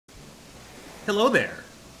Hello there,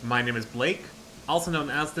 my name is Blake, also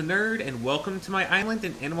known as the Nerd, and welcome to my island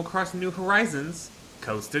in Animal Crossing New Horizons,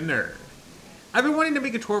 Costa Nerd. I've been wanting to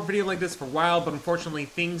make a tour video like this for a while, but unfortunately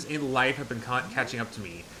things in life have been catching up to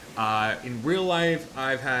me. In real life,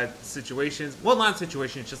 I've had situations, well not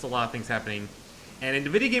situations, just a lot of things happening. And in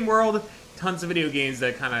the video game world, tons of video games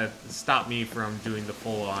that kind of stopped me from doing the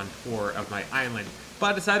full-on tour of my island.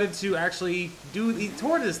 But I decided to actually do the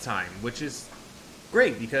tour this time, which is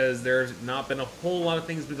great because there's not been a whole lot of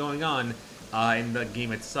things been going on in the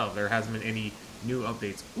game itself. There hasn't been any new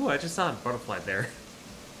updates. Ooh, I just saw a butterfly there.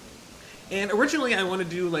 And originally I want to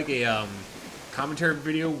do like a commentary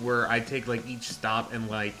video where I take like each stop and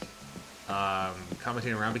like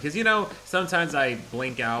commentating around, because you know, sometimes I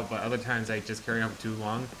blink out, but other times I just carry on for too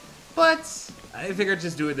long. But I figured I'd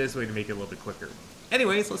just do it this way to make it a little bit quicker.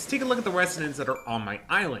 Anyways, let's take a look at the residents that are on my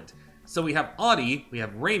island. So we have Audie, we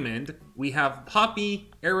have Raymond, we have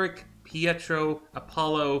Poppy, Eric, Pietro,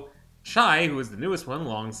 Apollo, Chai, who is the newest one,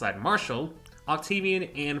 alongside Marshall, Octavian,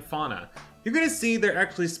 and Fauna. You're going to see they're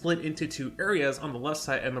actually split into two areas on the left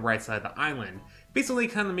side and the right side of the island, basically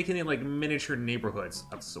kind of making it like miniature neighborhoods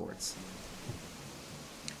of sorts.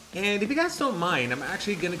 And if you guys don't mind, I'm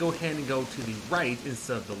actually going to go ahead and go to the right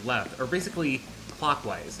instead of the left, or basically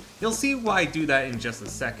clockwise. You'll see why I do that in just a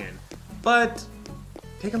second, but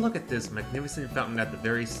take a look at this magnificent fountain at the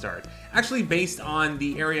very start. Actually based on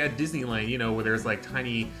the area at Disneyland, you know, where there's like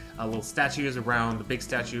tiny little statues around the big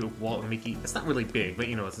statue of Walt and Mickey. It's not really big, but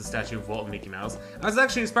you know, it's a statue of Walt and Mickey Mouse. I was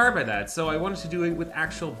actually inspired by that, so I wanted to do it with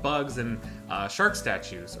actual bugs and shark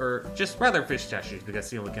statues, or just rather fish statues, because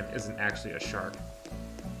Coelacanth isn't actually a shark.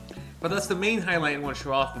 But that's the main highlight I want to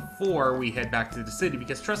show off before we head back to the city,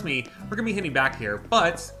 because trust me, we're going to be heading back here,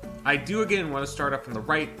 but I do again want to start off from the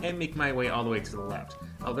right and make my way all the way to the left.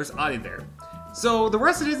 Oh, there's Audie there. So the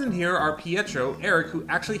residents in here are Pietro, Eric, who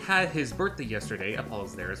actually had his birthday yesterday,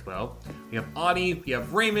 Apollo's there as well. We have Audie, we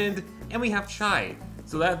have Raymond, and we have Chai.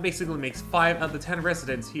 So that basically makes 5 out of the 10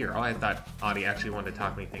 residents here. Oh, I thought Audie actually wanted to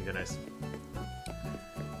talk to me, thank goodness.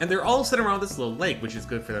 And they're all sitting around this little lake, which is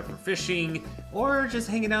good for them for fishing, or just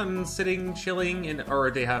hanging out and sitting, chilling, and or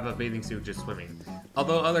they have a bathing suit just swimming.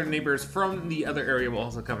 Although other neighbors from the other area will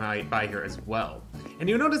also come by here as well. And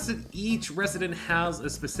you'll notice that each resident has a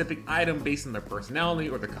specific item based on their personality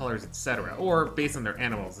or their colors, etc. Or based on their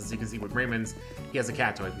animals. As you can see with Raymond's, he has a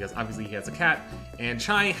cat toy, because obviously he has a cat. And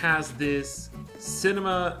Chai has this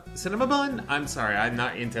cinema bun? I'm sorry, I'm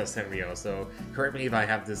not into Sanrio, so correct me if I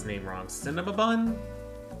have this name wrong. Cinema bun?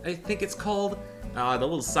 I think it's called. The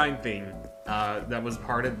little sign thing that was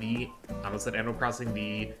part of the, I almost said Animal Crossing,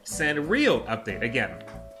 the Sanrio update. Again,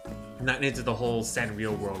 not into the whole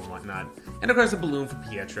Sanrio world and whatnot. And of course a balloon for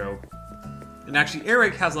Pietro. And actually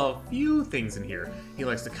Eric has a few things in here. He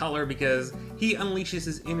likes to color because he unleashes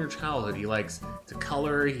his inner childhood. He likes to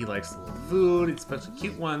color, he likes little food, especially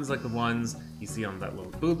cute ones like the ones you see on that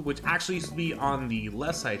little booth, which actually used to be on the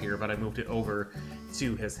left side here, but I moved it over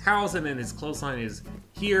to his house, and then his clothesline is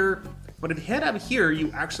here. But if you head up here, you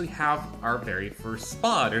actually have our very first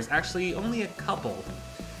spa. There's actually only a couple,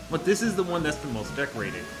 but this is the one that's the most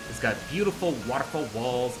decorated. It's got beautiful waterfall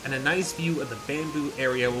walls and a nice view of the bamboo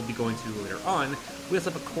area we'll be going to later on. We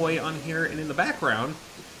also have a koi on here, and in the background,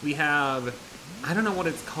 we have, I don't know what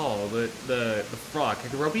it's called, the frog,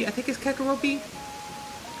 Kekarobi? I think it's Kekarobi?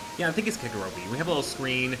 Yeah, I think it's Kekarobi. We have a little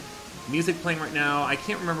screen, music playing right now. I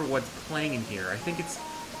can't remember what's playing in here. I think it's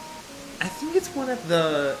one of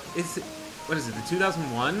the, what is it, the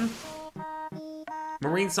 2001?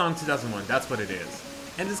 Marine Song 2001, that's what it is.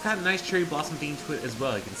 And it's got a nice cherry blossom theme to it as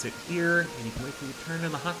well. You can sit here, and you can wait for your turn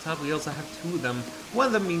in the hot tub. We also have 2 of them, one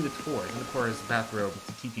of them being the tour, and of course bathrobe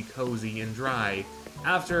to keep you cozy and dry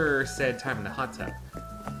after said time in the hot tub.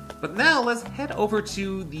 But now let's head over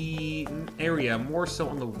to the area more so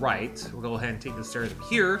on the right. We'll go ahead and take the stairs up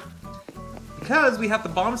here, because we have the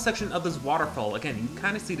bottom section of this waterfall. Again, you can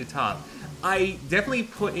kind of see the top. I definitely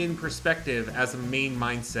put in perspective as a main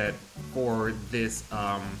mindset for this,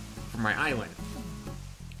 for my island.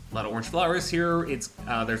 A lot of orange flowers here. It's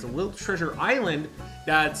there's a little treasure island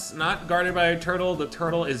that's not guarded by a turtle. The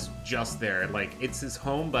turtle is just there. Like, it's his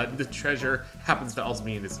home, but the treasure happens to also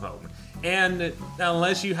be in his home. And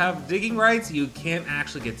unless you have digging rights, you can't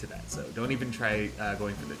actually get to that. So don't even try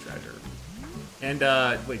going for the treasure. And,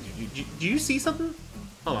 wait, do you see something?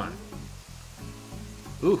 Hold on.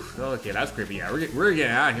 Oof, okay, that's creepy. Yeah, we're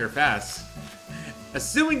getting out of here fast.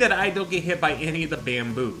 Assuming that I don't get hit by any of the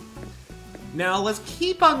bamboo. Now, let's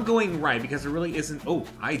keep on going right, because there really isn't... Oh,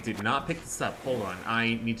 I did not pick this up. Hold on,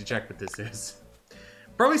 I need to check what this is.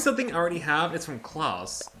 Probably something I already have. It's from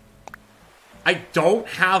Klaus. I don't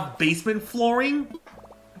have basement flooring?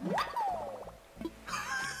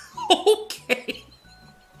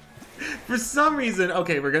 For some reason,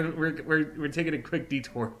 okay, we're taking a quick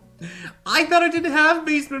detour. I thought it didn't have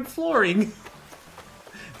basement flooring.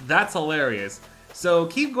 That's hilarious. So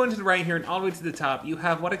keep going to the right here and all the way to the top. You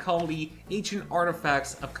have what I call the ancient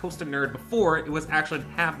artifacts of Costa Nerd before it was actually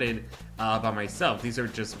inhabited by myself. These are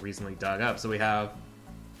just recently dug up. So we have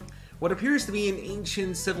what appears to be an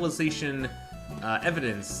ancient civilization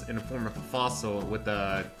evidence in the form of a fossil with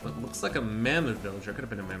what looks like a mammoth villager. Could have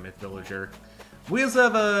been a mammoth villager. We also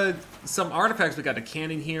have some artifacts. We got a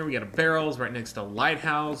cannon here. We got a barrels right next to a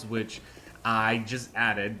lighthouse, which I just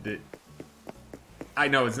added. I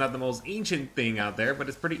know it's not the most ancient thing out there, but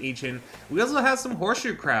it's pretty ancient. We also have some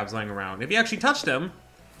horseshoe crabs lying around. If you actually touch them,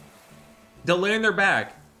 they'll lay on their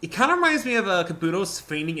back. It kind of reminds me of Kabuto's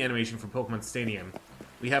fainting animation from Pokemon Stadium.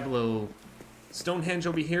 We have a little Stonehenge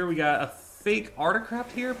over here. We got a fake articraft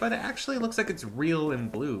here, but it actually looks like it's real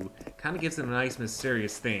and blue. Kind of gives it a nice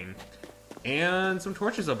mysterious thing. And some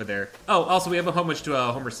torches over there. Oh, also we have a homage to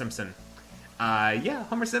Homer Simpson. Yeah,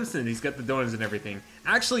 Homer Simpson. He's got the donuts and everything.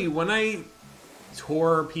 Actually, when I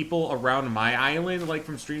tour people around my island, like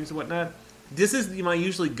from streams and whatnot, this is my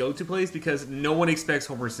usually go-to place because no one expects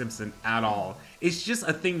Homer Simpson at all. It's just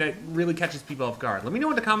a thing that really catches people off guard. Let me know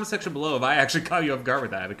in the comment section below if I actually caught you off guard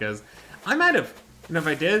with that, because I might have. And if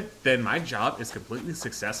I did, then my job is completely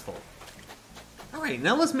successful. Alright,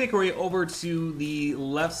 now let's make our way over to the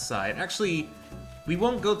left side. Actually, we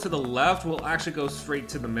won't go to the left, we'll actually go straight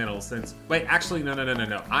to the middle since... Wait, actually, no.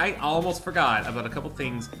 I almost forgot about a couple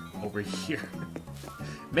things over here.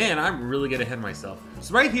 Man, I'm really getting ahead of myself.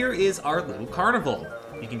 So right here is our little carnival.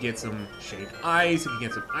 You can get some shaved ice, you can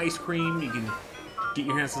get some ice cream, you can get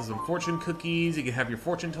your hands on some fortune cookies, you can have your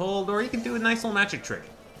fortune told, or you can do a nice little magic trick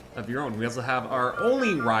of your own. We also have our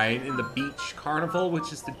only ride in the beach carnival,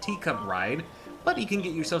 which is the teacup ride. But you can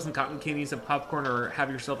get yourself some cotton candies and popcorn or have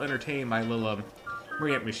yourself entertained by little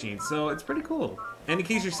marionette machines. So it's pretty cool. And in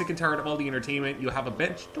case you're sick and tired of all the entertainment, you'll have a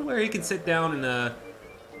bench to where you can sit down and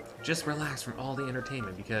just relax from all the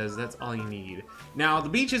entertainment, because that's all you need. Now, the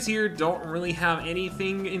beaches here don't really have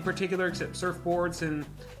anything in particular except surfboards and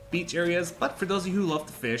beach areas, but for those of you who love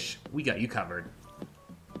to fish, we got you covered.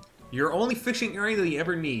 Your only fishing area that you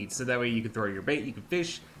ever need, so that way you can throw your bait, you can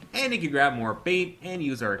fish, and you can grab more bait and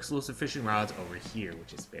use our exclusive fishing rods over here,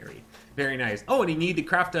 which is very, very nice. Oh, and you need to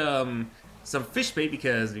craft some fish bait,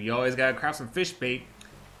 because you always gotta craft some fish bait.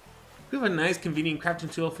 We have a nice convenient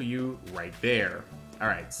crafting tool for you right there.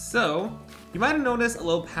 Alright, so you might have noticed a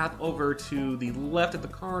little path over to the left of the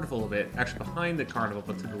carnival a bit, actually behind the carnival,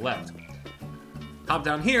 but to the left. Hop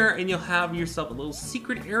down here and you'll have yourself a little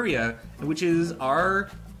secret area, which is our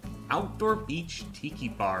outdoor beach tiki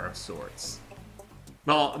bar of sorts.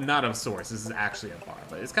 Well, not of sorts, this is actually a bar,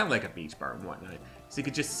 but it's kind of like a beach bar and whatnot. So you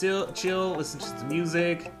could just chill, listen to some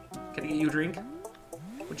music. Can I get you a drink?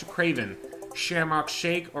 What you craving? Shamrock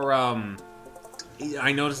shake, or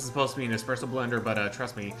I know this is supposed to be an espresso blender, but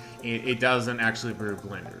trust me, it doesn't actually brew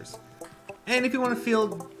blenders. And if you want to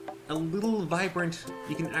feel a little vibrant,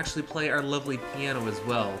 you can actually play our lovely piano as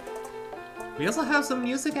well. We also have some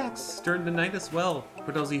music acts during the night as well,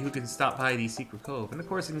 for those of you who can stop by the Secret Cove. And of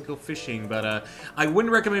course you can go fishing, but I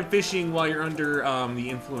wouldn't recommend fishing while you're under the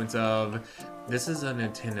influence of... This is a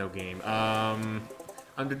Nintendo game.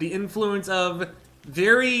 Under the influence of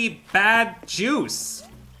very bad juice.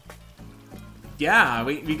 Yeah,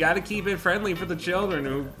 we gotta keep it friendly for the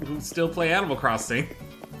children who still play Animal Crossing.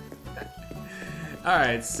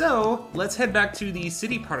 Alright, so let's head back to the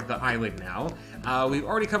city part of the island now. We've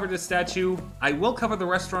already covered the statue. I will cover the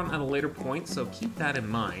restaurant at a later point, so keep that in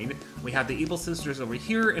mind. We have the Evil Sisters over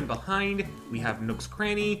here, and behind we have Nook's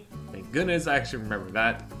Cranny. Thank goodness I actually remember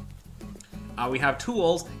that. We have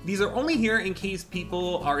tools. These are only here in case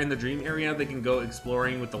people are in the dream area. They can go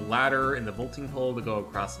exploring with the ladder and the vaulting pole to go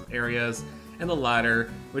across some areas. And the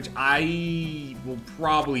ladder, which I will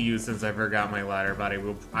probably use since I forgot my ladder, but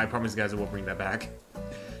I promise you guys I will bring that back.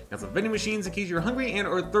 Got some vending machines in case you're hungry and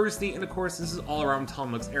or thirsty, and of course this is all around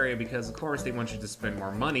Tom Nook's area because of course they want you to spend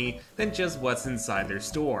more money than just what's inside their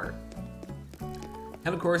store.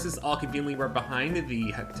 And of course it's all conveniently right behind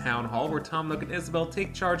the town hall where Tom Nook and Isabelle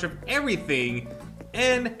take charge of everything,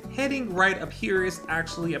 and heading right up here is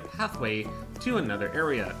actually a pathway to another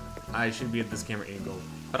area. I should be at this camera angle.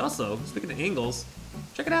 But also, speaking of angles,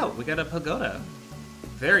 check it out, we got a pagoda.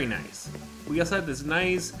 Very nice. We also have this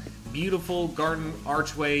nice, beautiful garden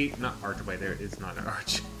archway, not archway, there is not an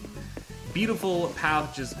arch. Beautiful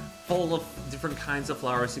path just full of different kinds of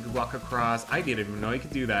flowers you could walk across. I didn't even know you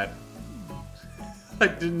could do that. I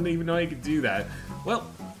didn't even know you could do that. Well,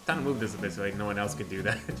 time to move this a bit so like no one else could do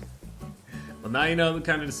that. Well, now you know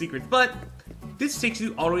kind of the secrets, but this takes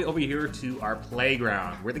you all the way over here to our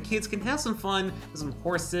playground, where the kids can have some fun with some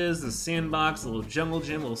horses, a sandbox, a little jungle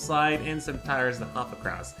gym, a little slide, and some tires to hop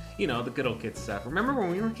across. You know, the good old kid stuff. Remember when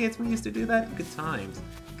we were kids, we used to do that? Good times.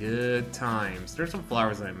 Good times. There's some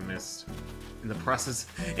flowers I missed in the process.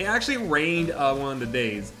 It actually rained one of the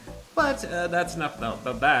days, but that's enough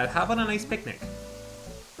about that. How about a nice picnic?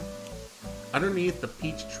 Underneath the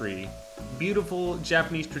peach tree. Beautiful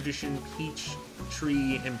Japanese tradition peach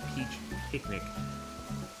tree and peach picnic.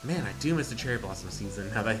 Man, I do miss the cherry blossom season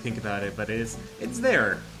now that I think about it, but it's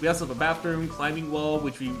there. We also have a bathroom, climbing wall,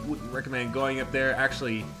 which we wouldn't recommend going up there.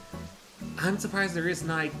 Actually, I'm surprised there is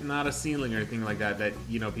not a ceiling or anything like that,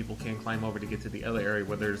 you know, people can't climb over to get to the other area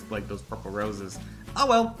where there's like those purple roses. Oh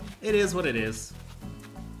well, it is what it is.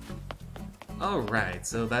 Alright,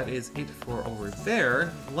 so that is it for over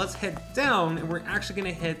there. Let's head down, and we're actually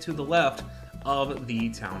going to head to the left of the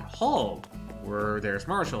town hall, where there's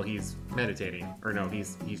Marshall. He's meditating, or no,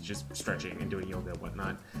 he's just stretching and doing yoga and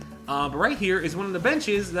whatnot. But right here is one of the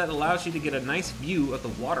benches that allows you to get a nice view of the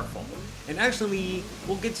waterfall. And actually,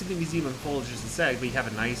 we'll get to the museum in full in just a sec, but you have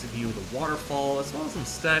a nice view of the waterfall, as well as some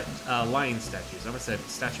lion statues. I almost said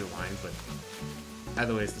statue lions, but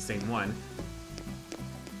either way, it's the same one.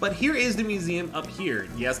 But here is the museum up here.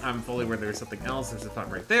 Yes, I'm fully aware there's something else. There's a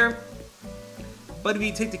fountain right there. But if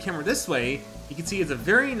you take the camera this way, you can see it's a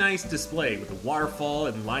very nice display with a waterfall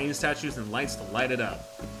and lion statues and lights to light it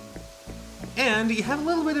up. And you have a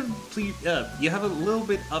little bit of preview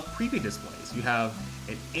displays. You have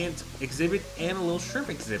an ant exhibit and a little shrimp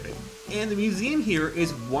exhibit. And the museum here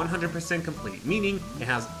is 100% complete, meaning it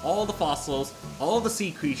has all the fossils, all the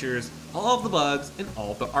sea creatures, all of the bugs, and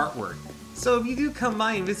all of the artwork. So if you do come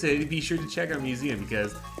by and visit, be sure to check out the museum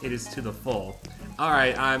because it is to the full.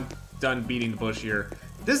 Alright, I'm done beating the bush here.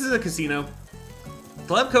 This is a casino.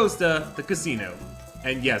 Club Costa, the casino.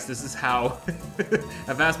 And yes, this is how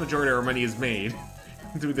a vast majority of our money is made.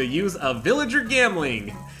 Through the use of villager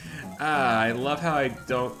gambling. I love how I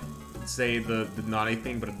don't say the naughty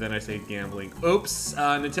thing, but then I say gambling. Oops,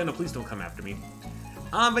 Nintendo, please don't come after me.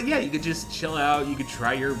 But yeah, you could just chill out, you could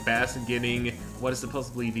try your best in getting what is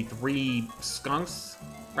supposedly the 3 skunks,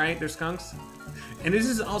 right? They're skunks? And this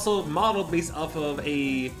is also modeled based off of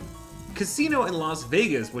a casino in Las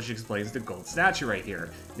Vegas, which explains the gold statue right here.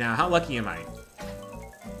 Now, how lucky am I?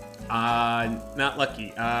 Not lucky.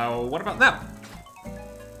 What about now?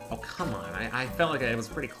 Oh, come on, I felt like I was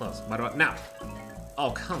pretty close. What about now? Oh,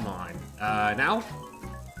 come on. Now?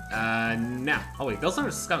 Now. Oh wait, those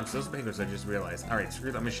aren't skunks, those are penguins, I just realized. Alright,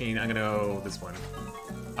 screw that machine, I'm gonna go this one.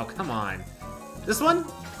 Oh, come on. This one?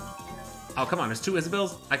 Oh, come on, there's 2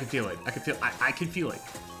 Isabels? I can feel it. I can feel it. I can feel it.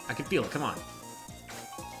 I can feel it, come on.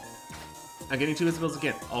 I'm getting 2 Isabels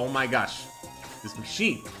again. Oh my gosh. This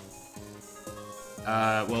machine.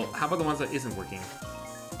 Well, how about the ones that isn't working?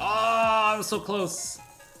 Oh, I was so close.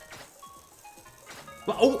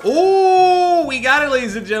 Oh, we got it,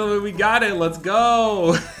 ladies and gentlemen. We got it. Let's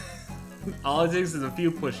go. All it takes is a few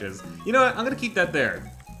pushes. You know what? I'm going to keep that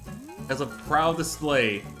there as a proud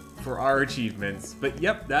display for our achievements. But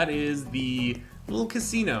yep, that is the little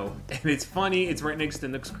casino. And it's funny. It's right next to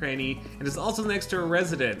Nook's Cranny. And it's also next to a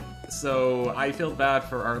resident. So I feel bad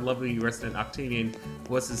for our lovely resident Octavian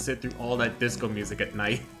who has to sit through all that disco music at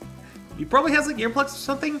night. He probably has like earplugs or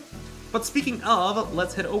something. But speaking of,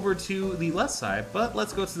 let's head over to the left side, but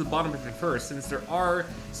let's go to the bottom of it first, since there are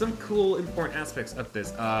some cool, important aspects of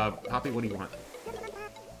this. Poppy, what do you want?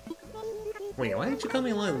 Wait, why didn't you call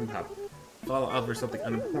me a lollipop? Follow up for something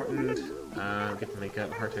unimportant. Get the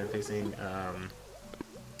makeup, hard time facing.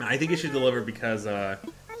 I think it should deliver because,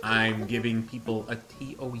 I'm giving people a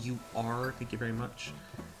TOUR. Thank you very much.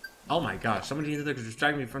 Oh my gosh, somebody needs to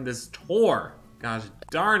distract me from this tour. Gosh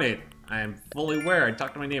darn it. I am fully aware. I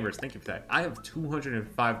talked to my neighbors. Thank you for that. I have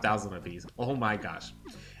 205,000 of these. Oh my gosh.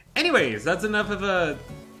 Anyways, that's enough of a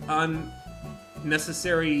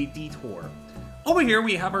unnecessary detour. Over here,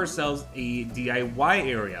 we have ourselves a DIY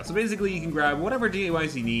area. So basically, you can grab whatever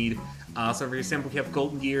DIYs you need. So for example, we have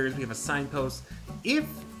golden gears. We have a signpost. If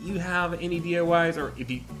you have any DIYs, or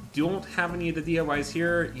if you don't have any of the DIYs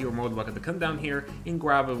here, you're more than welcome to come down here and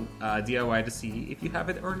grab a DIY to see if you have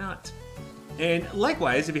it or not. And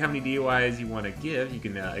likewise, if you have any DIYs you want to give, you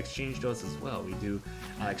can exchange those as well. We do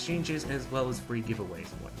exchanges as well as free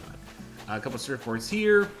giveaways and whatnot. A couple surfboards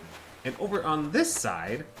here. And over on this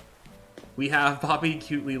side, we have Poppy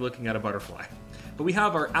cutely looking at a butterfly. But we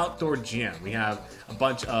have our outdoor gym. We have a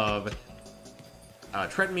bunch of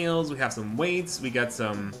treadmills. We have some weights. We got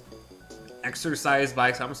some exercise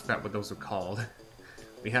bikes. I almost forgot what those are called.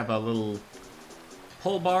 We have a little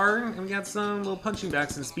pole bar, and we got some little punching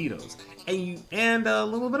bags and speedos, and a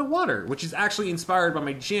little bit of water, which is actually inspired by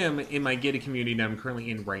my gym in my gated community that I'm currently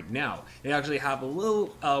in right now. They actually have a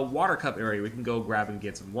little water cup area we can go grab and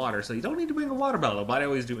get some water, so you don't need to bring a water bottle, but I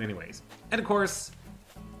always do anyways. And of course,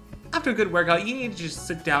 after a good workout, you need to just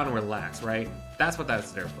sit down and relax, right? That's what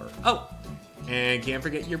that's there for. Oh, and can't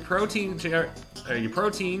forget your protein.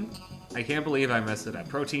 I can't believe I messed it up.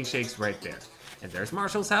 Protein shakes right there. And there's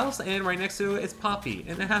Marshall's house, and right next to it is Poppy,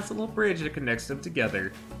 and it has a little bridge that connects them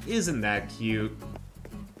together. Isn't that cute?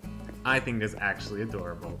 I think that's actually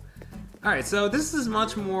adorable. Alright, so this is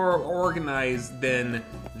much more organized than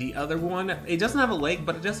the other one. It doesn't have a lake,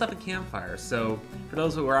 but it does have a campfire. So for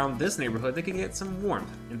those who are around this neighborhood, they can get some warmth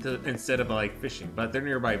instead of like fishing. But they're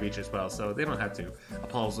nearby a beach as well, so they don't have to.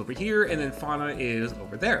 Apollo's over here, and then Fauna is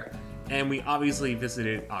over there. And we obviously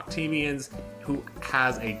visited Octavian's, who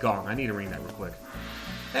has a gong. I need to ring that real quick.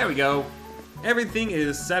 There we go. Everything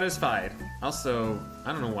is satisfied. Also,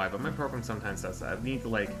 I don't know why, but my program sometimes does that. I need to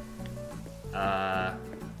like, well,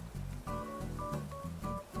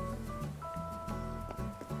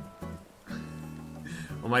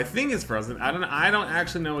 my thing is frozen. I don't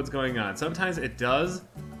actually know what's going on. Sometimes it does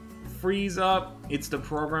freeze up. It's the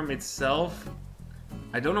program itself.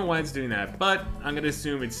 I don't know why it's doing that, but I'm gonna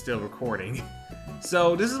assume it's still recording.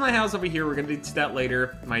 So this is my house over here. We're gonna get to that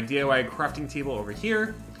later. My DIY crafting table over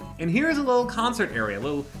here. And here's a little concert area, a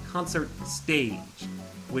little concert stage,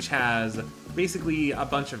 which has basically a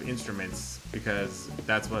bunch of instruments, because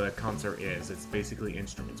that's what a concert is. It's basically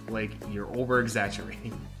instruments. Blake, you're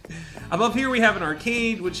over-exaggerating. Above here we have an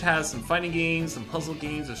arcade, which has some fighting games, some puzzle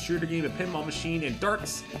games, a shooter game, a pinball machine, and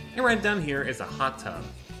darts. And right down here is a hot tub.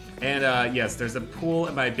 And yes, there's a pool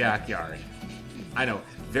in my backyard. I know,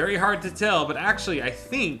 very hard to tell, but actually I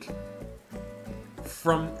think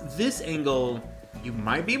from this angle, you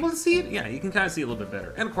might be able to see it. Yeah, you can kind of see it a little bit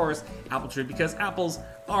better. And of course, apple tree, because apples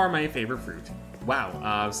are my favorite fruit.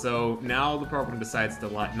 Wow, so now the program decides to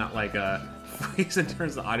not like freeze in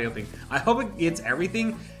terms of the audio thing. I hope it gets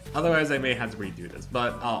everything, otherwise I may have to redo this,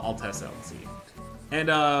 but I'll test out and see. And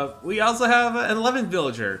we also have an 11th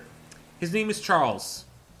villager. His name is Charles.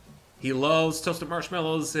 He loves toasted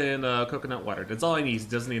marshmallows and coconut water. That's all he needs. He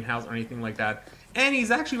doesn't need a house or anything like that. And he's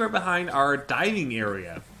actually right behind our diving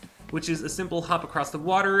area, which is a simple hop across the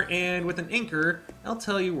water, and with an anchor, I'll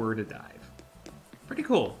tell you where to dive. Pretty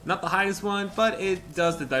cool. Not the highest one, but it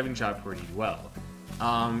does the diving job pretty well.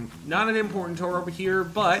 Not an important tour over here,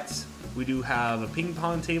 but we do have a ping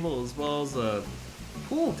pong table as well as a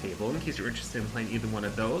pool table, in case you're interested in playing either one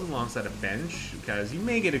of those, alongside a bench, because you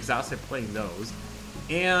may get exhausted playing those.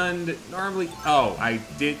 And normally, oh, I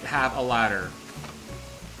did have a ladder.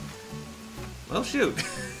 Well, shoot.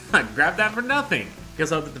 I grabbed that for nothing.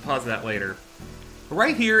 Guess I'll have to deposit that later.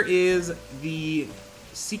 Right here is the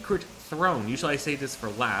secret throne. Usually I say this for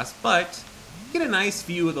last, but you get a nice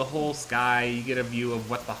view of the whole sky, you get a view of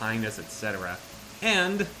what's behind us, etc.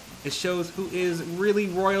 And it shows who is really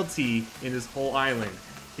royalty in this whole island.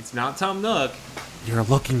 It's not Tom Nook. You're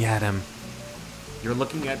looking at him. You're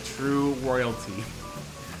looking at true royalty.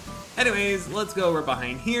 Anyways, let's go right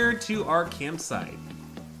behind here to our campsite,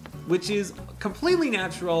 which is completely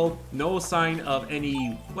natural, no sign of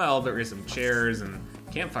any, well, there is some chairs and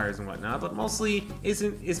campfires and whatnot, but mostly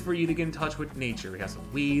is for you to get in touch with nature. We got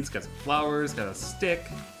some weeds, got some flowers, got a stick.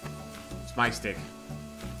 It's my stick.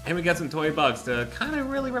 And we got some toy bugs to kind of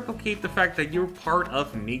really replicate the fact that you're part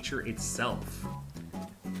of nature itself.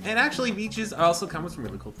 And actually, beaches also come with some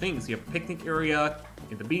really cool things. You have a picnic area,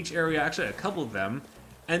 in the beach area, actually a couple of them,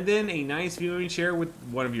 and then a nice viewing chair with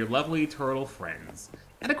one of your lovely turtle friends.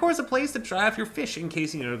 And of course, a place to dry off your fish in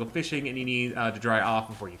case you need to go fishing and you need to dry off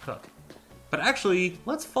before you cook. But actually,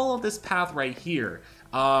 let's follow this path right here.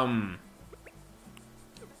 Yeah,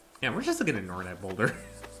 we're just gonna ignore that boulder.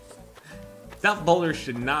 That boulder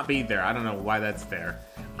should not be there. I don't know why that's there.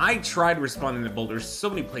 I tried responding to boulders so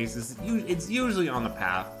many places. It's usually on the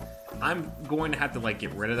path. I'm going to have to like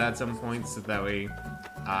get rid of that at some point so that way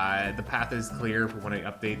the path is clear for when I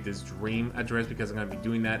update this dream address, because I'm going to be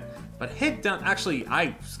doing that. But hit down. Actually,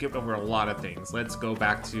 I skipped over a lot of things. Let's go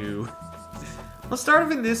back to... Let's start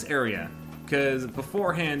off in this area, because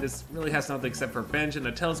beforehand this really has nothing except for a bench and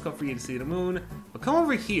a telescope for you to see the moon. But come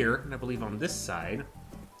over here, and I believe on this side.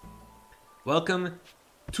 Welcome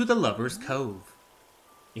to the Lover's Cove.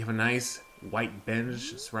 You have a nice white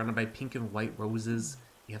bench surrounded by pink and white roses.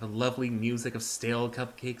 You have a lovely music of stale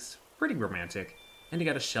cupcakes, pretty romantic. And you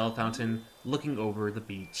got a shell fountain looking over the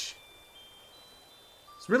beach.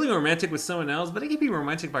 It's really romantic with someone else, but it can be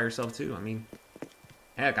romantic by yourself too. I mean,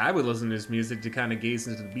 heck, I would listen to this music to kind of gaze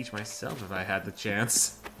into the beach myself if I had the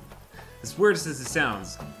chance. as weird as it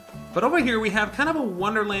sounds. But over here we have kind of a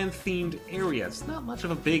Wonderland themed area. It's not much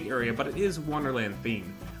of a big area, but it is Wonderland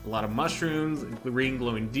themed. A lot of mushrooms, green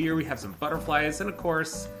glowing deer, we have some butterflies, and of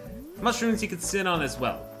course, mushrooms you can sit on as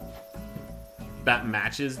well. That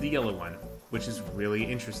matches the yellow one, which is really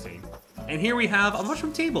interesting. And here we have a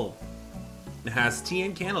mushroom table. It has tea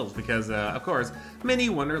and candles because, of course, mini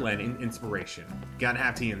Wonderland inspiration. Gotta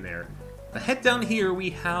have tea in there. But head down here, we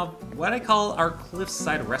have what I call our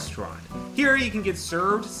cliffside restaurant. Here you can get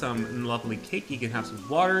served some lovely cake, you can have some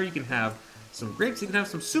water, you can have some grapes, you can have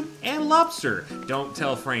some soup, and lobster. Don't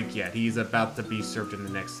tell Frank yet, he's about to be served in the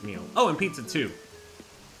next meal. Oh, and pizza too.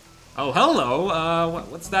 Oh, hello,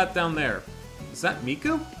 what's that down there? Is that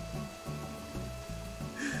Miku?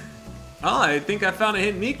 Oh, I think I found a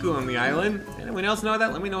hidden Miku on the island. Anyone else know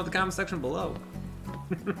that? Let me know in the comment section below.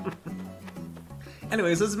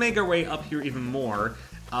 Anyways, let's make our way up here even more.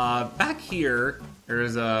 Back here,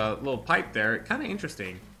 there's a little pipe there. Kind of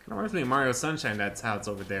interesting. Kind of reminds me of Mario Sunshine. That's how it's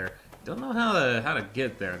over there. Don't know how to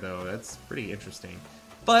get there though. That's pretty interesting.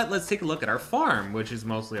 But let's take a look at our farm, which is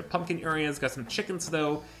mostly a pumpkin area. It's got some chickens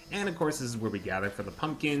though, and of course this is where we gather for the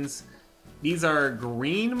pumpkins. These are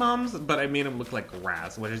green mums, but I made them look like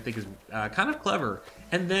grass, which I think is kind of clever.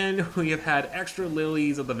 And then we have had extra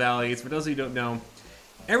lilies of the valleys. For those of you who don't know,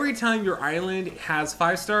 every time your island has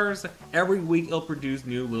 5 stars, every week it'll produce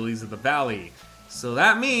new lilies of the valley. So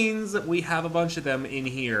that means that we have a bunch of them in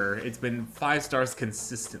here. It's been 5 stars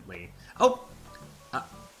consistently. Oh!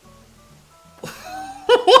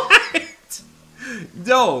 What?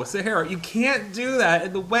 No, Sahara, you can't do that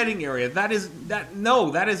in the wedding area. That is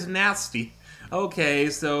nasty. Okay,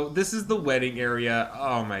 so this is the wedding area.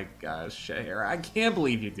 Oh my gosh, Sahara, I can't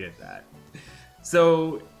believe you did that.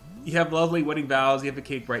 So you have lovely wedding vows, you have a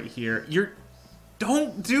cake right here.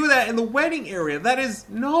 Don't do that in the wedding area. That is,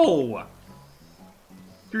 no.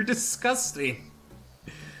 You're disgusting.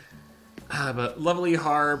 But lovely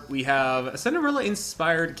harp, we have a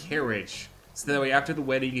Cinderella-inspired carriage. So that way after the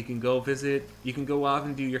wedding you can go visit, you can go off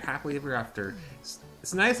and do your happily ever after.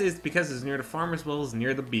 It's nice because it's near the farm as well as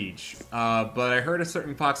near the beach. But I heard a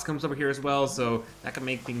certain fox comes over here as well, so that can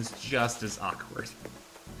make things just as awkward.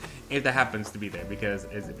 If that happens to be there, because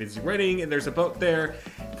if it's your wedding and there's a boat there,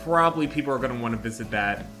 probably people are going to want to visit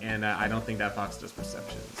that, and I don't think that fox does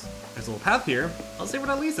receptions. There's a little path here. I'll see where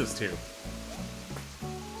that leads us to.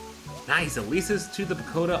 Nice, it leads us to the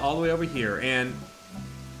pagoda all the way over here, and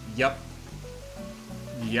yep,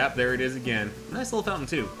 there it is again. Nice little fountain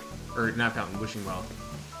too, or not fountain, wishing well.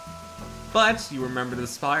 But you remember the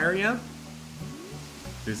spa area?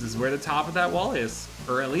 This is where the top of that wall is,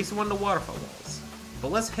 or at least one of the waterfall walls.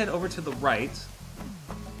 But let's head over to the right.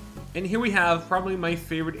 And here we have probably my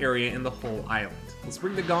favorite area in the whole island. Let's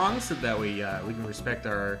bring the gong so that we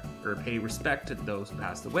can pay respect to those who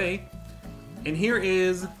passed away. And here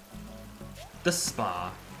is the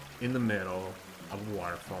spa in the middle of a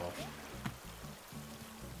waterfall.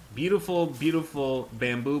 Beautiful, beautiful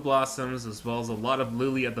bamboo blossoms, as well as a lot of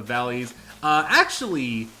lily of the valleys.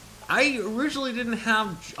 Actually, I originally didn't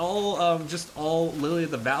have just all lily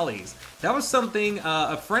of the valleys. That was something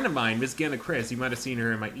a friend of mine, Miss Ganna Chris, you might have seen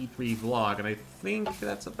her in my E3 vlog, and I think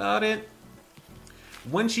that's about it.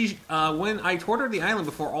 When I toured her the island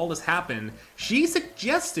before all this happened, she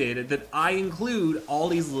suggested that I include all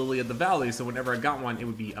these lily of the valley, so whenever I got one, it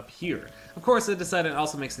would be up here. Of course, I decided to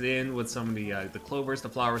also mix it in with some of the clovers, the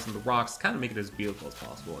flowers, and the rocks, kind of make it as beautiful as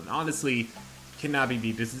possible. And honestly, cannot be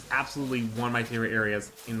beat. This is absolutely one of my favorite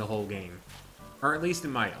areas in the whole game, or at least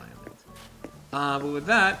in my island. But with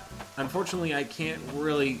that, unfortunately, I can't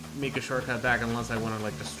really make a shortcut back unless I want to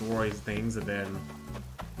like destroy things and then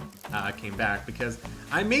came back, because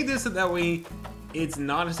I made this so that way it's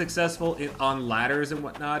not as successful on ladders and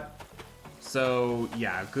whatnot. So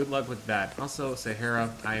yeah, good luck with that. Also, Sahara,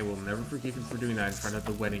 I will never forgive you for doing that in front of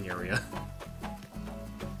the wedding area.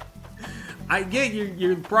 I get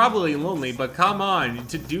you're probably lonely, but come on,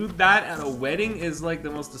 to do that at a wedding is like the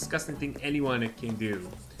most disgusting thing anyone can do.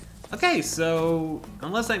 Okay, so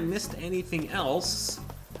unless I missed anything else,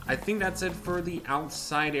 I think that's it for the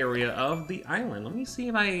outside area of the island. Let me see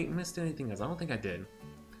if I missed anything else. I don't think I did.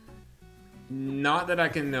 Not that I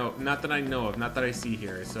know of, not that I see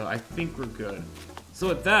here, so I think we're good. So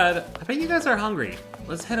with that, I bet you guys are hungry.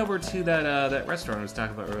 Let's head over to that restaurant I was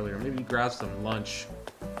talking about earlier. Maybe grab some lunch,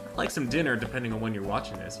 like some dinner, depending on when you're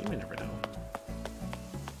watching this. You may never know.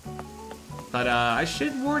 But I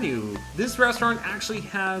should warn you, this restaurant actually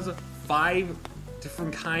has 5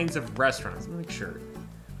 different kinds of restaurants. Let me make sure.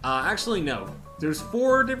 Actually, no. There's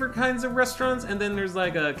 4 different kinds of restaurants, and then there's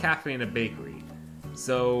like a cafe and a bakery.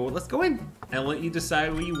 So let's go in and let you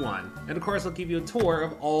decide what you want. And of course, I'll give you a tour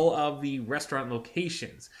of all of the restaurant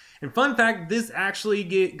locations. And fun fact, this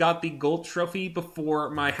actually got the gold trophy before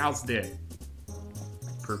my house did.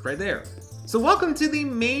 Proof right there. So welcome to the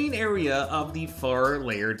main area of the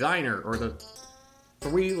 4-layer diner, or the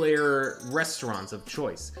 3-layer restaurants of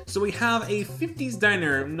choice. So we have a 50s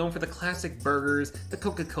diner known for the classic burgers, the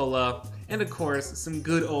Coca-Cola, and of course, some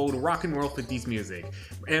good old rock and roll 50s music.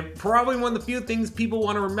 And probably one of the few things people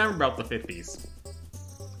want to remember about the 50s.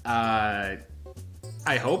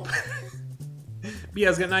 I hope. But yeah,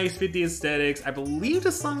 it's got nice 50s aesthetics. I believe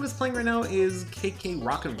the song that's playing right now is KK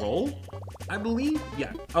Rock and Roll, I believe?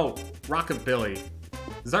 Yeah. Oh, Rockabilly.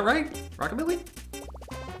 Is that right? Rockabilly?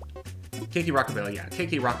 KK Rockabilly, yeah,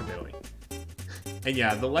 KK Rockabilly. And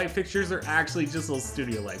yeah, the light fixtures are actually just little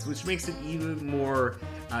studio lights, which makes it even more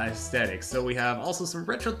aesthetic. So we have also some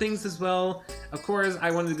retro things as well. Of course,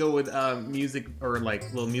 I wanted to go with music, or like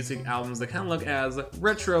little music albums that kind of look as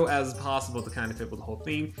retro as possible to kind of fit with the whole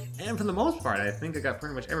theme. And for the most part, I think I got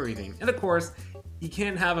pretty much everything. And of course, you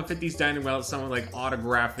can't have a 50s diner without someone like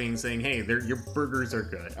autographing saying, hey, your burgers are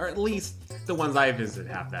good. Or at least the ones I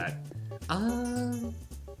visited have that.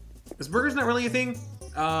 Is burgers not really a thing?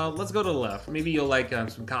 Let's go to the left. Maybe you'll like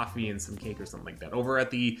some coffee and some cake or something like that. Over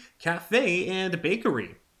at the Cafe and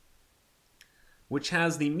Bakery, which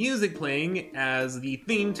has the music playing as the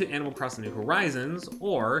theme to Animal Crossing New Horizons,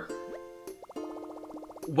 or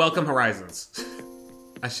Welcome Horizons.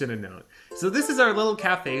 I should have known. So this is our little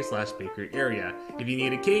cafe slash bakery area. If you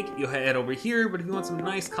need a cake, you'll head over here, but if you want some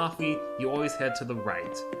nice coffee, you always head to the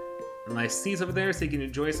right. Nice seats over there so you can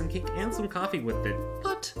enjoy some cake and some coffee with it.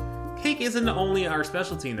 But cake isn't only our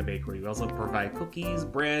specialty in the bakery. We also provide cookies,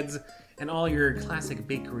 breads, and all your classic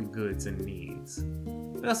bakery goods and needs.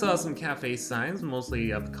 We also have some cafe signs,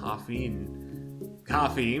 mostly of coffee and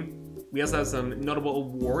coffee. We also have some notable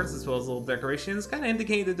awards as well as little decorations, kind of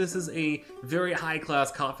indicating that this is a very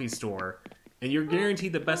high-class coffee store. And you're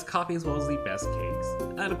guaranteed the best coffee as well as the best cakes.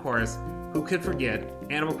 And of course, who could forget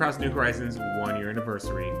Animal Crossing New Horizons 1-year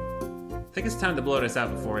anniversary. I think it's time to blow this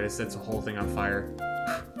out before it sets the whole thing on fire.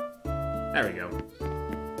 There we go.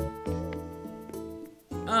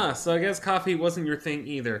 So I guess coffee wasn't your thing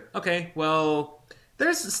either. Okay, well,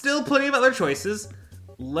 there's still plenty of other choices.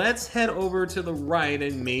 Let's head over to the right,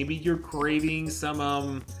 and maybe you're craving some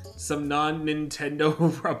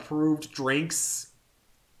non-Nintendo approved drinks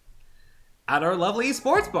at our lovely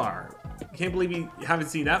sports bar. Can't believe you haven't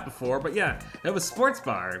seen that before, but yeah, that was sports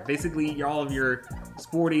bar. Basically, all of your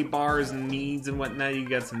sporty bars and needs and whatnot. You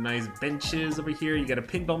got some nice benches over here. You got a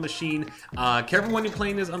pinball machine. Careful when you're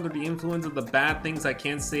playing this under the influence of the bad things I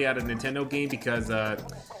can't say at a Nintendo game because,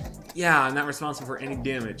 yeah, I'm not responsible for any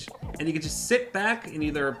damage. And you can just sit back in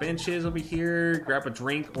either benches over here, grab a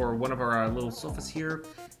drink, or one of our little sofas here.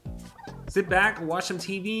 Sit back, watch some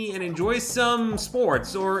TV, and enjoy some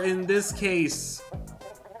sports, or in this case,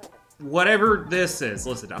 whatever this is.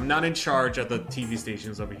 Listen, I'm not in charge of the TV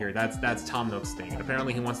stations over here. That's Tom Nook's thing. And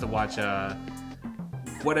apparently he wants to watch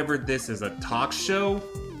whatever this is, a talk show.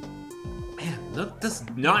 Man, Nook does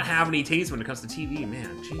not have any taste when it comes to TV,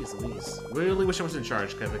 man. Jeez Louise. Really wish I was in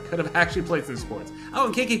charge, because I could have actually played some sports. Oh,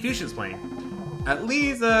 and KK Fusion's playing. At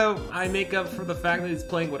least I make up for the fact that it's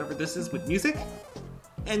playing whatever this is with music,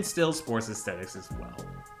 and still sports aesthetics as well.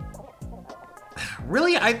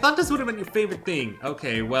 Really? I thought this would have been your favorite thing.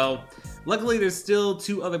 Okay, well, luckily there's still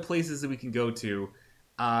 2 other places that we can go to.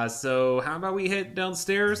 So how about we head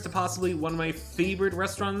downstairs to possibly one of my favorite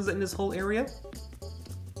restaurants in this whole area?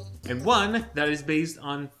 And one that is based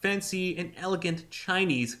on fancy and elegant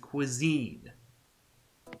Chinese cuisine.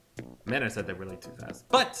 Man, I said that really too fast.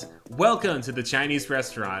 But welcome to the Chinese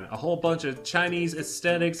restaurant. A whole bunch of Chinese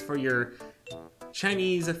aesthetics for your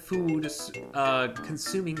Chinese food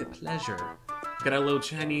consuming pleasure. Got a little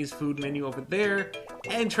Chinese food menu over there,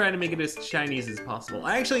 and trying to make it as Chinese as possible.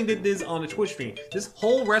 I actually did this on a Twitch stream. This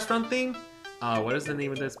whole restaurant thing, what is the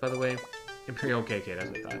name of this, by the way? Imperial KK, that's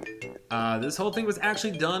what I thought. This whole thing was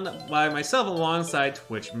actually done by myself alongside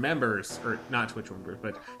Twitch members, or not Twitch members,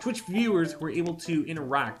 but Twitch viewers who were able to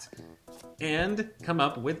interact and come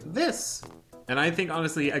up with this. And I think,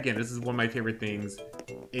 honestly, again, this is one of my favorite things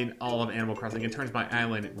in all of Animal Crossing in terms of my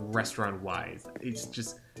island restaurant-wise. It's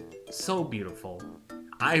just so beautiful.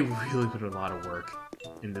 I really put in a lot of work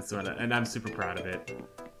in this one, and I'm super proud of it.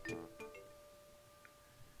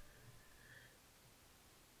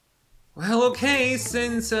 Well, okay,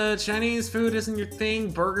 since Chinese food isn't your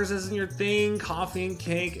thing, burgers isn't your thing, coffee and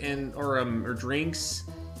cake or drinks,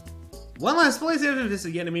 one last place after this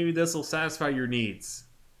again, and maybe this will satisfy your needs.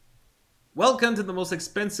 Welcome to the most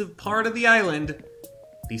expensive part of the island,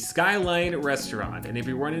 the Skyline Restaurant. And if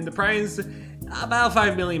you're running the price, about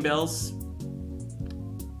 5 million bells.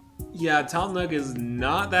 Yeah, Tom Nook is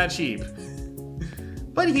not that cheap.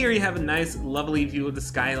 But here you have a nice, lovely view of the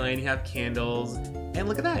skyline. You have candles, and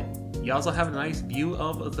look at that. You also have a nice view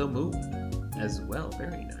of the moon as well.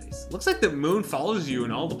 Very nice. Looks like the moon follows you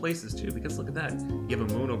in all the places too, because look at that. You have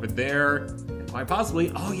a moon over there, and quite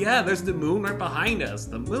possibly, oh yeah, there's the moon right behind us.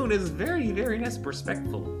 The moon is very, very nice,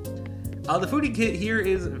 respectful. The foodie kit here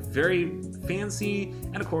is very fancy,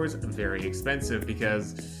 and of course, very expensive,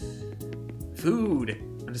 because food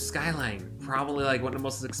on the skyline, probably like one of the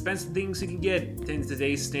most expensive things you can get in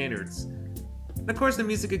today's standards. And of course, the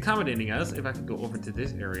music accommodating us. If I could go over to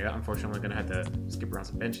this area, unfortunately I'm gonna have to skip around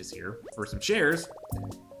some benches here, or some chairs,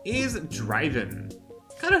 is driving.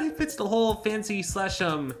 Kind of fits the whole fancy slash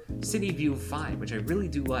city view vibe, which I really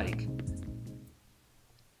do like.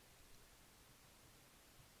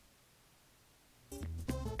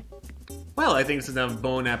 Well, I think it's enough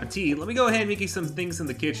bon appetit. Let me go ahead and make you some things in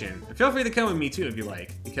the kitchen. And feel free to come with me too if you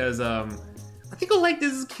like, because I think you'll like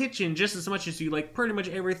this kitchen just as much as you like pretty much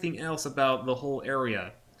everything else about the whole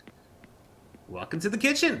area. Welcome to the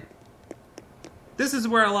kitchen. This is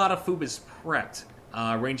where a lot of food is prepped,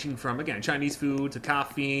 ranging from, again, Chinese food to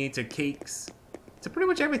coffee to cakes to pretty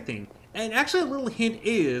much everything. And actually a little hint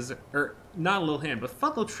is, or not a little hint, but fun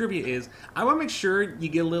little trivia is, I want to make sure you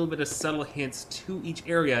get a little bit of subtle hints to each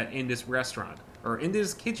area in this restaurant, or in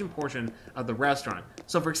this kitchen portion of the restaurant.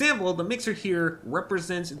 So for example, the mixer here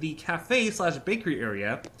represents the cafe slash bakery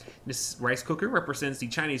area. This rice cooker represents the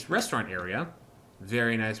Chinese restaurant area.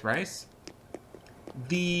 Very nice rice.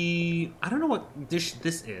 I don't know what dish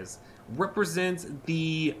this is, represents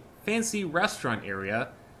the fancy restaurant area.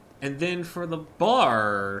 And then for the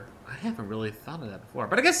bar, I haven't really thought of that before,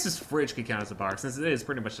 but I guess this fridge could count as a bar since it is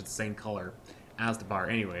pretty much the same color as the bar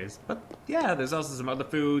anyways. But yeah, there's also some other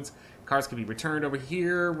foods. Cars can be returned over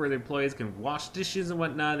here where the employees can wash dishes and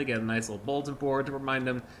whatnot. They get a nice little bulletin board to remind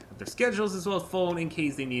them of their schedules, as well as phone in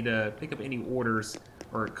case they need to pick up any orders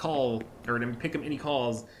or call, or to pick up any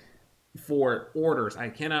calls for orders. I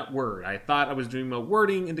cannot word. I thought I was doing my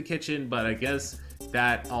wording in the kitchen, but I guess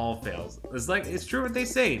that all fails. It's true what they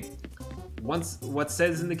say. Once what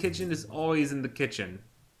says in the kitchen is always in the kitchen.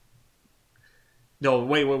 No,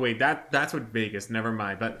 wait. That's what Vegas. Never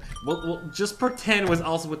mind. But we'll just pretend it was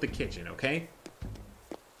also with the kitchen, okay?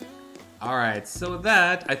 All right. So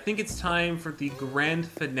that I think it's time for the grand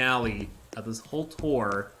finale of this whole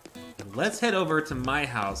tour. And let's head over to my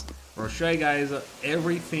house, where I'll show you guys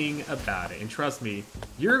everything about it. And trust me,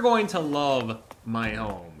 you're going to love my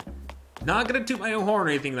home. Not gonna toot my own horn or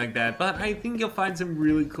anything like that, but I think you'll find some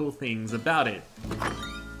really cool things about it.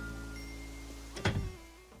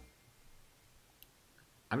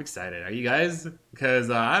 I'm excited. Are you guys?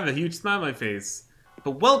 Because I have a huge smile on my face.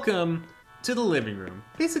 But welcome to the living room.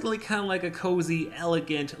 Basically kind of like a cozy,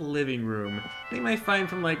 elegant living room that you might find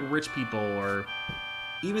from like rich people or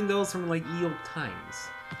even those from like ye olde times.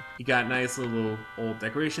 You got nice little old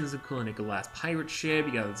decorations, including a glass pirate ship.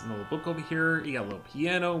 You got this little book over here. You got a little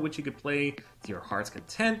piano, which you could play to your heart's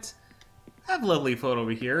content. I have a lovely photo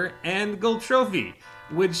over here. And gold trophy,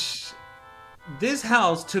 which this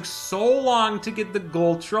house took so long to get the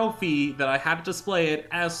gold trophy that I had to display it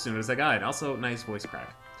as soon as I got it. Also, nice voice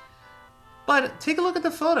crack. But take a look at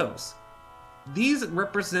the photos. These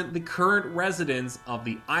represent the current residents of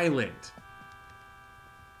the island.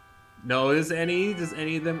 Does any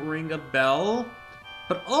of them ring a bell?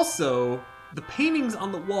 But also, the paintings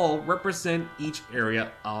on the wall represent each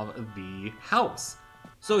area of the house.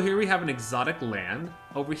 So here we have an exotic land.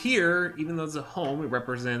 Over here, even though it's a home, it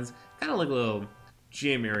represents kind of like a little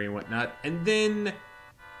gym area and whatnot. And then, you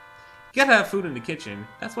gotta have food in the kitchen.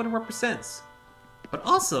 That's what it represents. But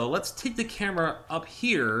also, let's take the camera up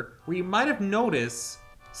here, where you might have noticed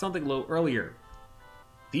something a little earlier.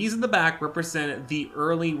 These in the back represent the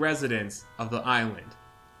early residents of the island.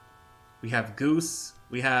 We have Goose,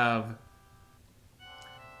 we have...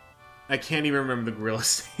 I can't even remember the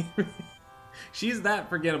gorilla's name. She's that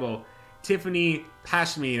forgettable. Tiffany,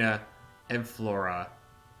 Pashmina, and Flora.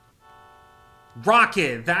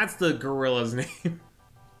 Rocket! That's the gorilla's name.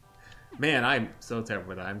 Man, I'm so terrible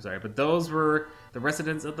with that, I'm sorry. But those were the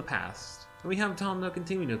residents of the past. And we have Tom Nook and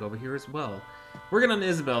Timmy Nook over here as well. Working on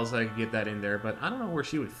Isabel so I could get that in there, but I don't know where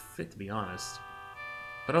she would fit, to be honest.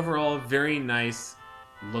 But overall, very nice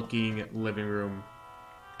looking living room.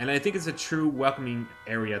 And I think it's a true welcoming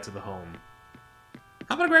area to the home.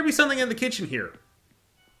 How about I grab you something in the kitchen here?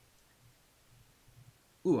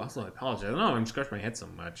 Ooh, also I apologize. I don't know, I'm scratching my head so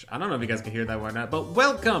much. I don't know if you guys can hear that or not, but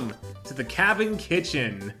welcome to the cabin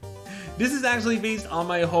kitchen. This is actually based on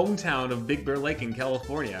my hometown of Big Bear Lake in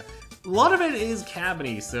California. A lot of it is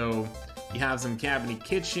cabiny, so you have some cabiny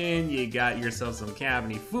kitchen, you got yourself some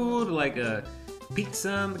cabiny food, like a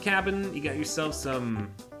pizza in the cabin, you got yourself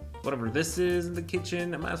some whatever this is in the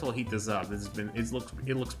kitchen. I might as well heat this up. It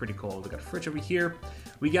looks pretty cold. We got a fridge over here.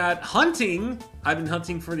 We got hunting. I've been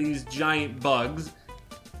hunting for these giant bugs.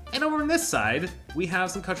 And over on this side, we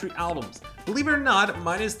have some country albums. Believe it or not,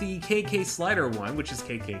 minus the KK Slider one, which is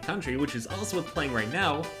KK Country, which is also what's playing right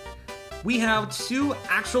now, we have 2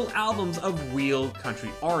 actual albums of real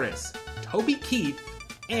country artists, Toby Keith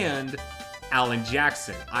and Alan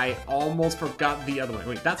Jackson. I almost forgot the other one.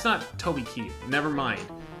 Wait, that's not Toby Keith. Never mind.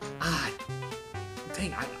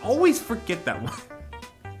 Dang, I always forget that one.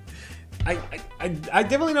 I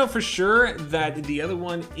definitely know for sure that the other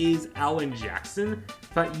one is Alan Jackson,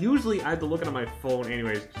 but usually I have to look at my phone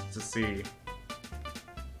anyways just to see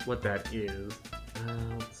what that is.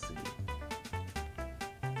 Let's see.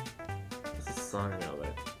 What's the song now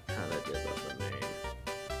that gives up the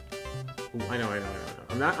name? Ooh, I know.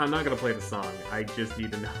 I'm not gonna play the song. I just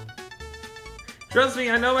need to know. Trust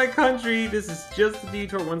me, I know my country. This is just a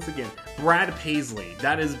detour once again. Brad Paisley.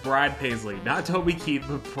 That is Brad Paisley. Not Toby Keith,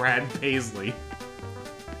 but Brad Paisley.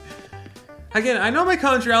 Again, I know my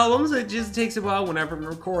country albums. It just takes a while whenever I'm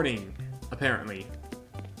recording, apparently.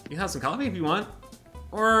 You can have some coffee if you want.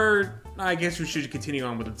 Or, I guess we should continue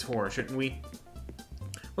on with the tour, shouldn't we?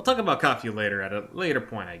 We'll talk about coffee later, at a later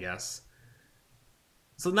point, I guess.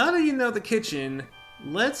 So now that you know the kitchen,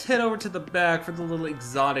 let's head over to the back for the little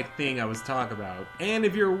exotic thing I was talking about. And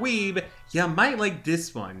if you're a weeb, you might like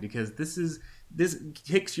this one, because this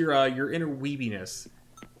kicks your inner weebiness.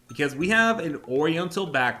 Because we have an Oriental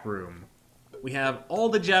back room. We have all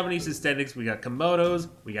the Japanese aesthetics. We got komodos,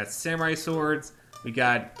 we got samurai swords, we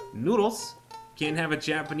got noodles. Can't have a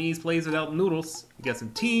Japanese place without noodles. We got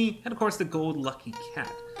some tea, and of course the gold lucky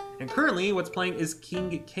cat. And currently, what's playing is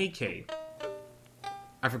King KK.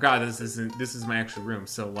 I forgot this is my actual room,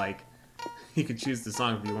 so like, you can choose the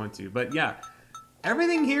song if you want to. But yeah,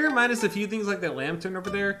 everything here, minus a few things like that lantern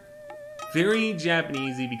over there, very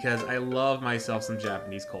Japanesey because I love myself some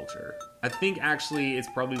Japanese culture. I think actually it's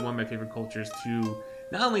probably one of my favorite cultures to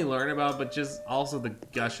not only learn about, but just also to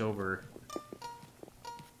gush over.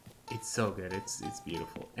 It's so good. It's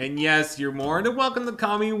beautiful. And yes, you're more than welcome to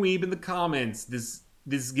call me weeb in the comments. This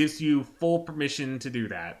gives you full permission to do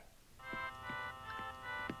that.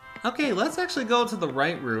 Okay, let's actually go to the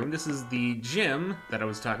right room. This is the gym that I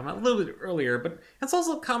was talking about a little bit earlier, but it's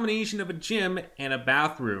also a combination of a gym and a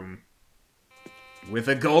bathroom. With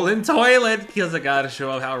a golden toilet, because I gotta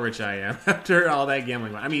show off how rich I am after all that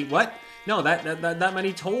gambling. I mean, what? No, that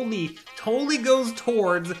money totally goes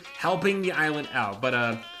towards helping the island out.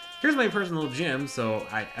 But here's my personal gym. So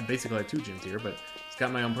I basically have 2 gyms here, but it's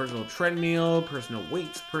got my own personal treadmill, personal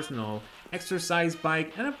weights, personal exercise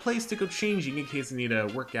bike, and a place to go changing in case I need to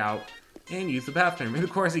work out and use the bathroom. And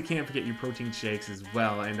of course, you can't forget your protein shakes as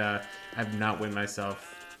well. And I've not weighed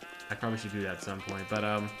myself. I probably should do that at some point. But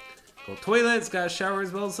gold toilet, it's got a shower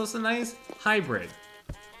as well. So it's a nice hybrid.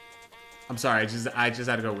 I'm sorry, I just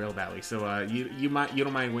had to go real badly. So you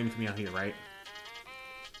don't mind waiting for me out here, right?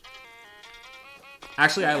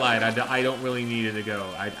 Actually, I lied. I don't really need it to go.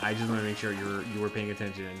 I just want to make sure you were paying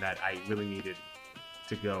attention and that I really needed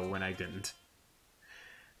to go when I didn't.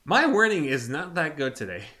 My wording is not that good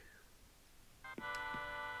today.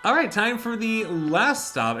 Alright, time for the last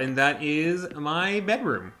stop, and that is my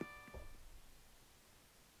bedroom.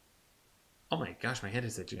 Oh my gosh, my head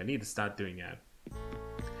is itching. I need to stop doing that.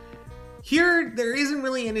 Here, there isn't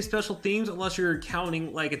really any special themes unless you're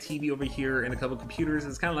counting like a TV over here and a couple computers.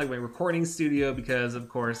 It's kind of like my recording studio because, of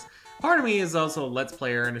course, part of me is also a Let's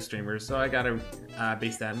Player and a streamer, so I gotta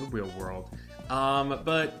base that in the real world.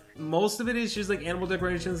 But most of it is just like animal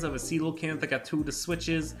decorations of a coelacanth. I got 2 of the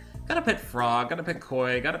switches, got a pet frog, got a pet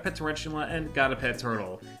koi, got a pet tarantula, and got a pet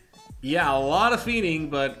turtle. Yeah, a lot of feeding,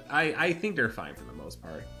 but I think they're fine for the most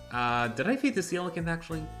part. Did I feed the coelacanth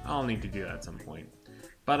actually? I'll need to do that at some point.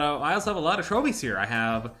 But I also have a lot of trophies here. I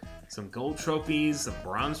have some gold trophies, some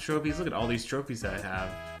bronze trophies. Look at all these trophies that I have.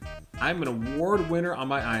 I'm an award winner on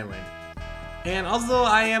my island. And also,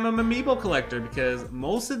 I am an amiibo collector because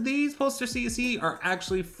most of these posters you see are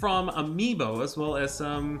actually from Amiibo, as well as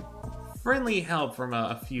some friendly help from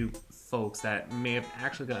a few folks that may have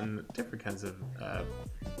actually gotten different kinds of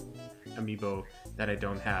Amiibo that I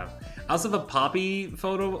don't have. I also have a Poppy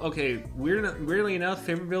photo. Okay, weirdly enough,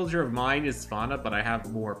 favorite villager of mine is Fauna, but I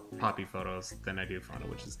have more Poppy photos than I do Fauna,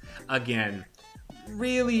 which is, again,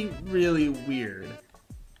 really, really weird.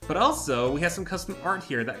 But also, we have some custom art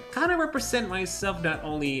here that kind of represent myself not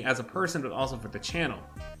only as a person, but also for the channel.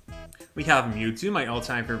 We have Mewtwo, my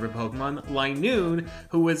all-time favorite Pokemon, Linoon,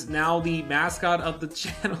 who is now the mascot of the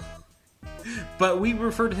channel. But we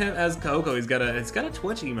refer to him as Coco. It's got a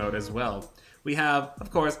Twitch emote as well. We have,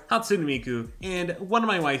 of course, Hatsune Miku, and one of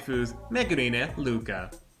my waifus, Megurine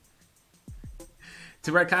Luca.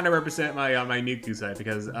 To kind of represent my my Miku side,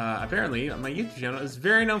 because apparently my YouTube channel is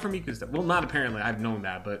very known for Miku stuff. Well, not apparently, I've known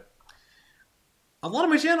that, but a lot of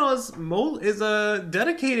my channel is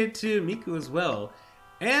dedicated to Miku as well.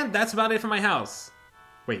 And that's about it for my house.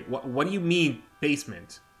 Wait, what do you mean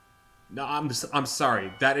basement? No, I'm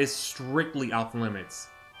sorry. That is strictly off limits.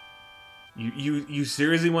 You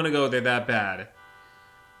seriously want to go there that bad?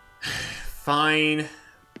 Fine.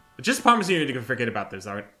 Just promise you to forget about this,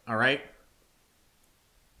 alright?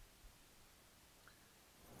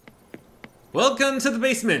 Welcome to the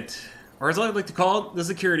basement, or as I like to call it, the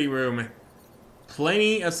security room.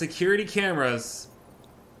 Plenty of security cameras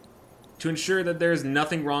to ensure that there's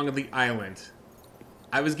nothing wrong with the island.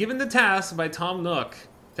 I was given the task by Tom Nook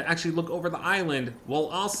to actually look over the island while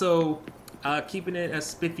also keeping it as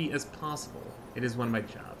spiffy as possible. It is one of my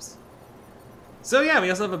jobs. So yeah,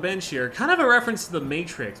 we also have a bench here, kind of a reference to the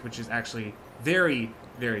Matrix, which is actually very,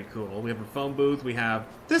 very cool. We have a phone booth, we have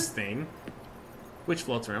this thing, which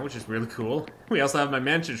floats around, which is really cool. We also have my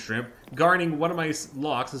mansion shrimp guarding one of my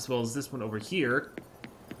locks, as well as this one over here.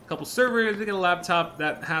 A couple servers, we got a laptop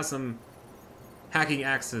that has some hacking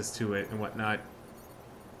access to it and whatnot.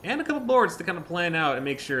 And a couple boards to kind of plan out and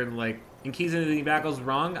make sure that, like, in case anything bad goes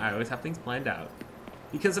wrong, I always have things planned out.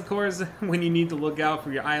 Because, of course, when you need to look out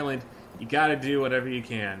for your island, you gotta do whatever you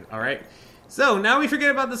can, alright? So, now we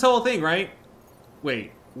forget about this whole thing, right?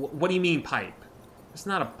 Wait, what do you mean pipe? It's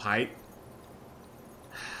not a pipe.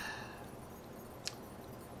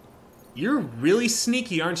 You're really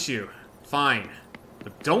sneaky, aren't you? Fine.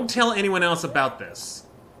 But don't tell anyone else about this.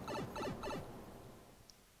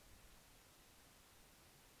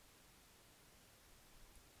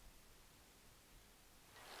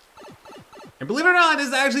 And believe it or not,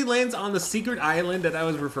 this actually lands on the secret island that I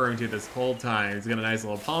was referring to this whole time. It's got a nice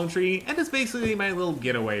little palm tree, and it's basically my little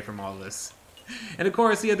getaway from all this. And of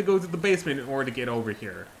course, you had to go to the basement in order to get over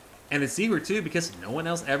here. And it's secret too, because no one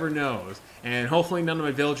else ever knows. And hopefully none of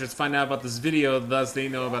my villagers find out about this video, thus they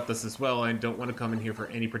know about this as well and don't want to come in here for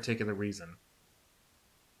any particular reason.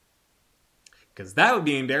 Because that would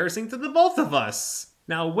be embarrassing to the both of us.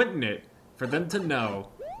 Now wouldn't it? For them to know.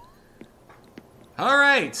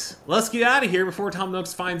 Alright, let's get out of here before Tom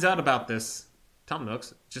Nooks finds out about this. Tom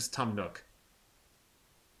Nooks? Just Tom Nook.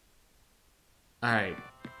 Alright.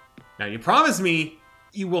 Now you promise me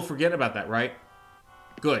you will forget about that, right?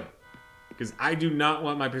 Good. Because I do not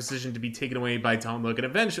want my position to be taken away by Tom Nook and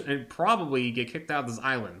eventually and probably get kicked out of this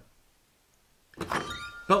island.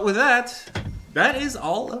 But with that, that is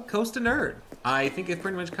all of Costa Nerd. I think I've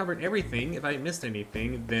pretty much covered everything. If I missed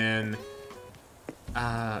anything, then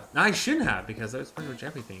I shouldn't have, because that was pretty much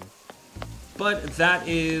everything. But that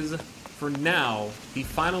is, for now, the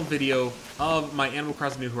final video of my Animal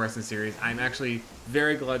Crossing New Horizons series. I'm actually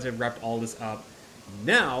very glad to have wrapped all this up.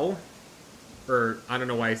 Now, or I don't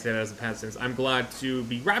know why I said it as a past tense, I'm glad to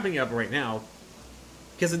be wrapping it up right now,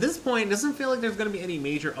 because at this point, it doesn't feel like there's going to be any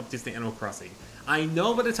major updates to Animal Crossing. I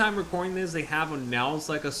know by the time recording this, they have announced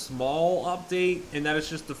like a small update, and that is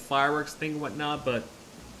just the fireworks thing and whatnot, but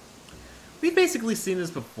we've basically seen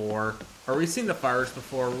this before, or we've seen the fireworks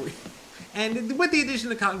before, and with the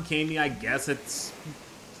addition of Cotton Candy, I guess it's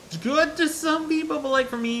good to some people, but like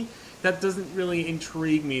for me, that doesn't really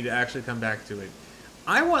intrigue me to actually come back to it.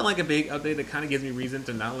 I want like a big update that kind of gives me reason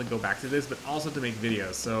to not only go back to this, but also to make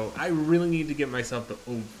videos. So I really need to give myself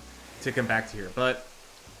the oomph to come back to here. But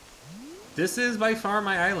this is by far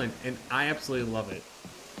my island, and I absolutely love it.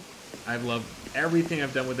 I love everything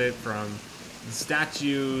I've done with it, from the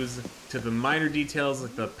statues to the minor details,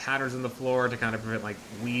 like the patterns in the floor to kind of prevent like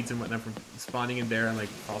weeds and whatnot from spawning in there, and like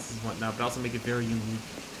fossils and whatnot, but also make it very unique.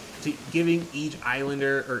 To giving each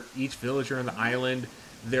islander or each villager on the island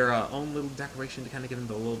their own little decoration to kind of give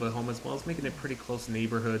them a little bit of home, as well as making it pretty close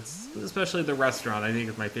neighborhoods. Especially the restaurant, I think,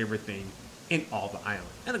 is my favorite thing in all the island.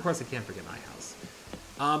 And of course, I can't forget my house.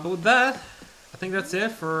 But with that, I think that's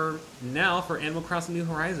it for now for Animal Crossing New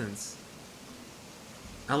Horizons.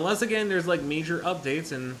 Unless, again, there's like major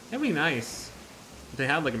updates, and it'd be nice if they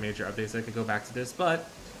had like a major update so I could go back to this. But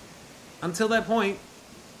until that point,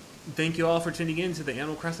 thank you all for tuning in to the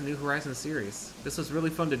Animal Crossing New Horizons series. This was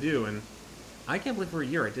really fun to do, and I can't believe for a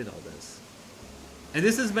year I did all this. And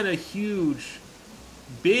this has been a huge,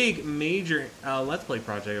 big, major Let's Play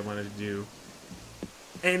project I wanted to do.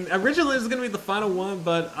 And originally this was going to be the final one,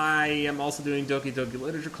 but I am also doing Doki Doki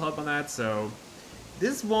Literature Club on that, so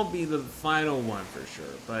this won't be the final one for sure.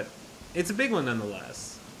 But It's a big one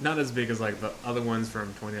nonetheless. Not as big as like the other ones from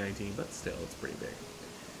 2019, but still, it's pretty big.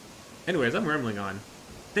 Anyways, I'm rambling on.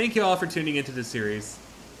 Thank you all for tuning into this series,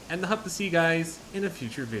 and I hope to see you guys in a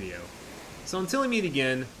future video. So until we meet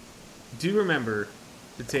again, do remember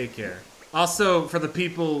to take care. Also, for the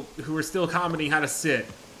people who are still commenting how to sit,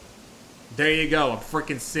 there you go, I'm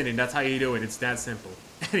freaking sitting. That's how you do it. It's that simple.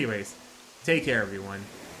 Anyways, take care, everyone.